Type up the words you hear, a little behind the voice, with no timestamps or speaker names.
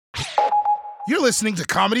You're listening to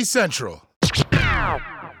Comedy Central.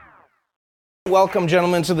 Welcome,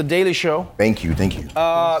 gentlemen, to The Daily Show. Thank you.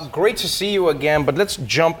 Great to see you again, but let's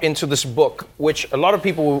jump into this book, which a lot of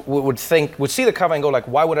people would see the cover and go like,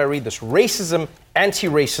 why would I read this? Racism,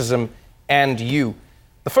 Anti-Racism, and You.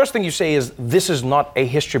 The first thing you say is, this is not a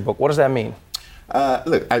history book. What does that mean?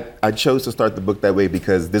 Look, I chose to start the book that way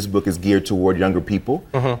because this book is geared toward younger people,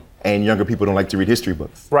 and younger people don't like to read history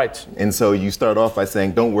books. Right. And so you start off by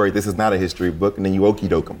saying, don't worry, this is not a history book, and then you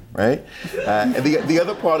okey-doke them, right? And the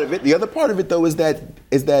other part of it, though, is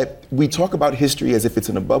that we talk about history as if it's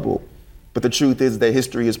in a bubble. But the truth is that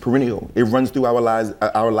history is perennial. It runs through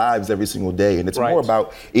our lives every single day, and it's more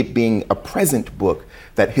about it being a present book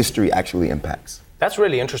that history actually impacts. That's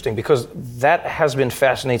really interesting because that has been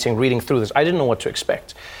fascinating reading through this. I didn't know what to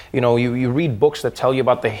expect. You know, you read books that tell you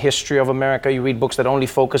about the history of America, you read books that only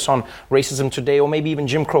focus on racism today or maybe even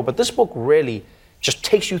Jim Crow, but this book really just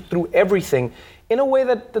takes you through everything in a way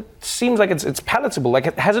that seems like it's palatable.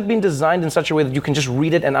 Like, has it been designed in such a way that you can just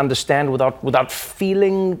read it and understand without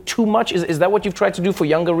feeling too much? Is that what you've tried to do for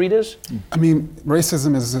younger readers? I mean,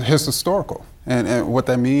 racism is historical. And what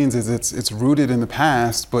that means is it's rooted in the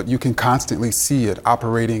past, but you can constantly see it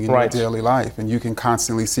operating in your daily life, and you can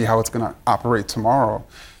constantly see how it's going to operate tomorrow.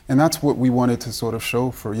 And that's what we wanted to sort of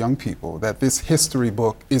show for young people, that this history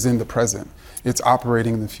book is in the present. It's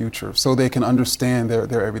operating in the future, so they can understand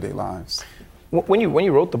their everyday lives. When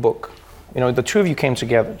you wrote the book, you know, the two of you came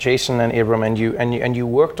together, Jason and Ibram, and you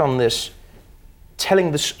worked on this,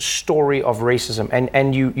 telling this story of racism,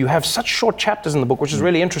 and you have such short chapters in the book, which is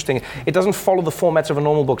really interesting. It doesn't follow the formats of a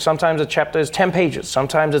normal book. Sometimes a chapter is 10 pages,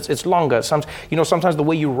 sometimes it's longer. Sometimes the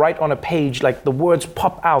way you write on a page, like the words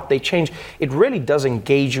pop out, they change. It really does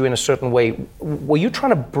engage you in a certain way. Were you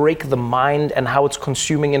trying to break the mind and how it's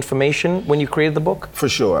consuming information when you created the book? For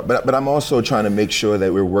sure, but I'm also trying to make sure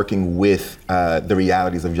that we're working with the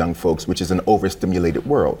realities of young folks, which is an overstimulated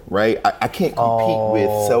world, right? I can't compete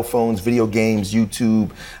with cell phones, video games, YouTube,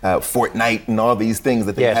 Fortnite, and all these things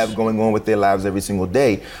that they have going on with their lives every single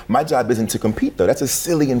day. My job isn't to compete, though. That's a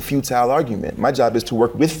silly and futile argument. My job is to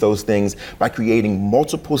work with those things by creating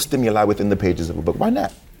multiple stimuli within the pages of a book. Why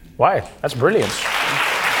not? Why? That's brilliant.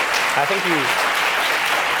 I think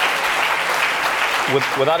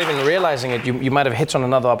without even realizing it, you might have hit on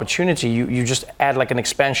another opportunity. You just add like an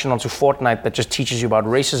expansion onto Fortnite that just teaches you about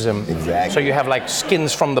racism. Exactly. So you have like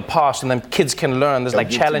skins from the past, and then kids can learn. There's like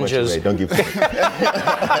challenges. Don't give That's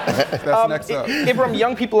next up. Ibram,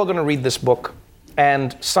 young people are going to read this book,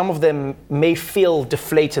 and some of them may feel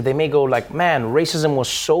deflated. They may go like, man, racism was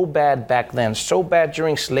so bad back then, so bad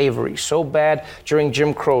during slavery, so bad during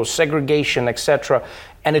Jim Crow, segregation, etc.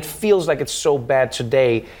 And it feels like it's so bad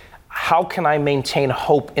today. How can I maintain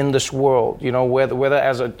hope in this world? You know, whether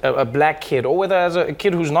as a black kid or whether as a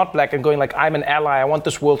kid who's not black and going like, I'm an ally, I want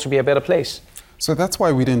this world to be a better place. So that's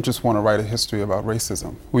why we didn't just want to write a history about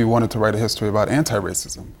racism. We wanted to write a history about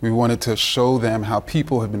anti-racism. We wanted to show them how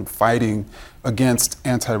people have been fighting against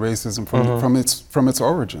anti-racism from its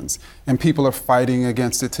origins. And people are fighting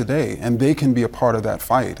against it today, and they can be a part of that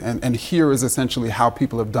fight. And here is essentially how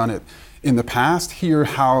people have done it in the past, here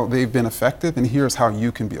how they've been effective, and here's how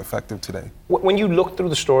you can be effective today. When you look through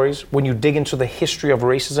the stories, when you dig into the history of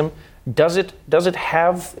racism, does it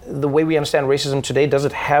have, the way we understand racism today, does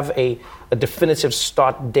it have a definitive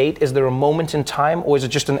start date? Is there a moment in time, or is it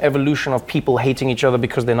just an evolution of people hating each other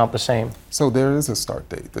because they're not the same? So there is a start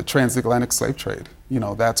date, the transatlantic slave trade. You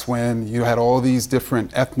know, that's when you had all these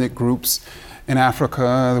different ethnic groups in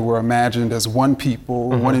Africa that were imagined as one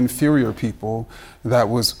people, one inferior people that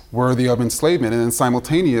was worthy of enslavement. And then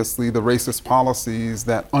simultaneously, the racist policies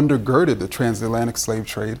that undergirded the transatlantic slave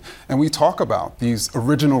trade. And we talk about these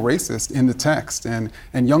original racists in the text. And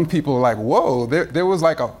young people are like, whoa, there was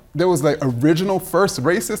the original first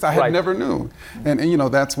racist I had never knew. And you know,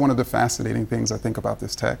 that's one of the fascinating things I think about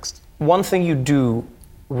this text. One thing you do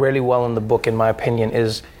really well in the book, in my opinion,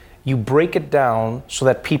 is you break it down so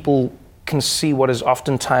that people can see what is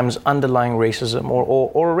oftentimes underlying racism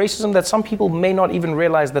or racism that some people may not even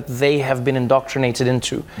realize that they have been indoctrinated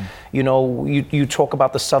into. You know, you talk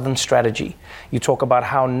about the Southern strategy. You talk about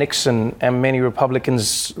how Nixon and many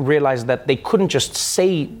Republicans realized that they couldn't just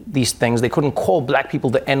say these things. They couldn't call black people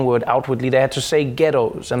the N-word outwardly. They had to say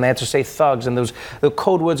ghettos, and they had to say thugs, and there was the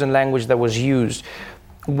code words and language that was used.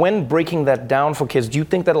 When breaking that down for kids, do you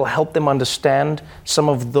think that'll help them understand some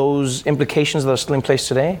of those implications that are still in place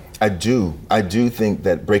today? I do. I do think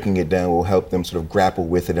that breaking it down will help them sort of grapple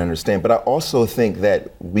with it and understand. But I also think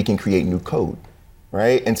that we can create new code,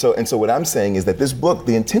 right? And so what I'm saying is that this book,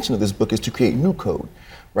 the intention of this book is to create new code,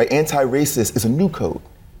 right? Anti-racist is a new code.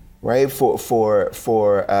 right? For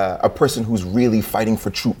a person who's really fighting for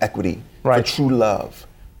true equity, Right. for true love,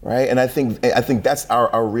 right? And I think that's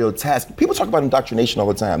our real task. People talk about indoctrination all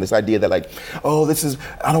the time. This idea that like, oh,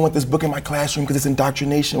 I don't want this book in my classroom because it's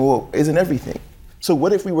indoctrination. Well, isn't everything? So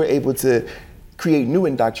what if we were able to create new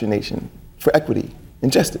indoctrination for equity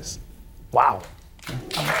and justice? Wow.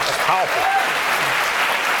 That's powerful.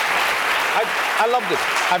 I love this.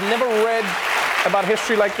 I've never read about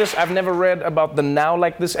history like this. I've never read about the now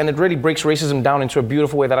like this, and it really breaks racism down into a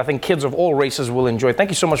beautiful way that I think kids of all races will enjoy. Thank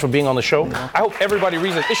you so much for being on the show. I hope everybody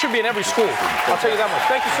reads it. It should be in every school. I'll tell you that much.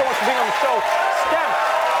 Thank you so much for being on the show. Stamp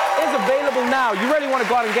is available now. You really want to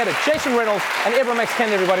go out and get it. Jason Reynolds and Ibram X.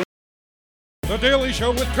 Kendi, everybody. The Daily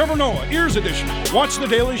Show with Trevor Noah, Ears Edition. Watch The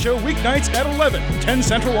Daily Show weeknights at 11, 10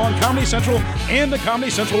 Central on Comedy Central and the Comedy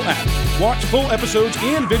Central app. Watch full episodes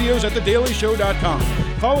and videos at thedailyshow.com.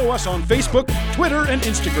 Follow us on Facebook, Twitter, and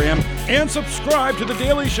Instagram, and subscribe to The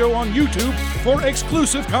Daily Show on YouTube for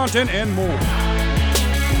exclusive content and more.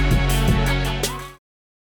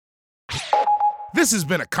 This has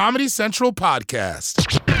been a Comedy Central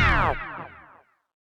podcast.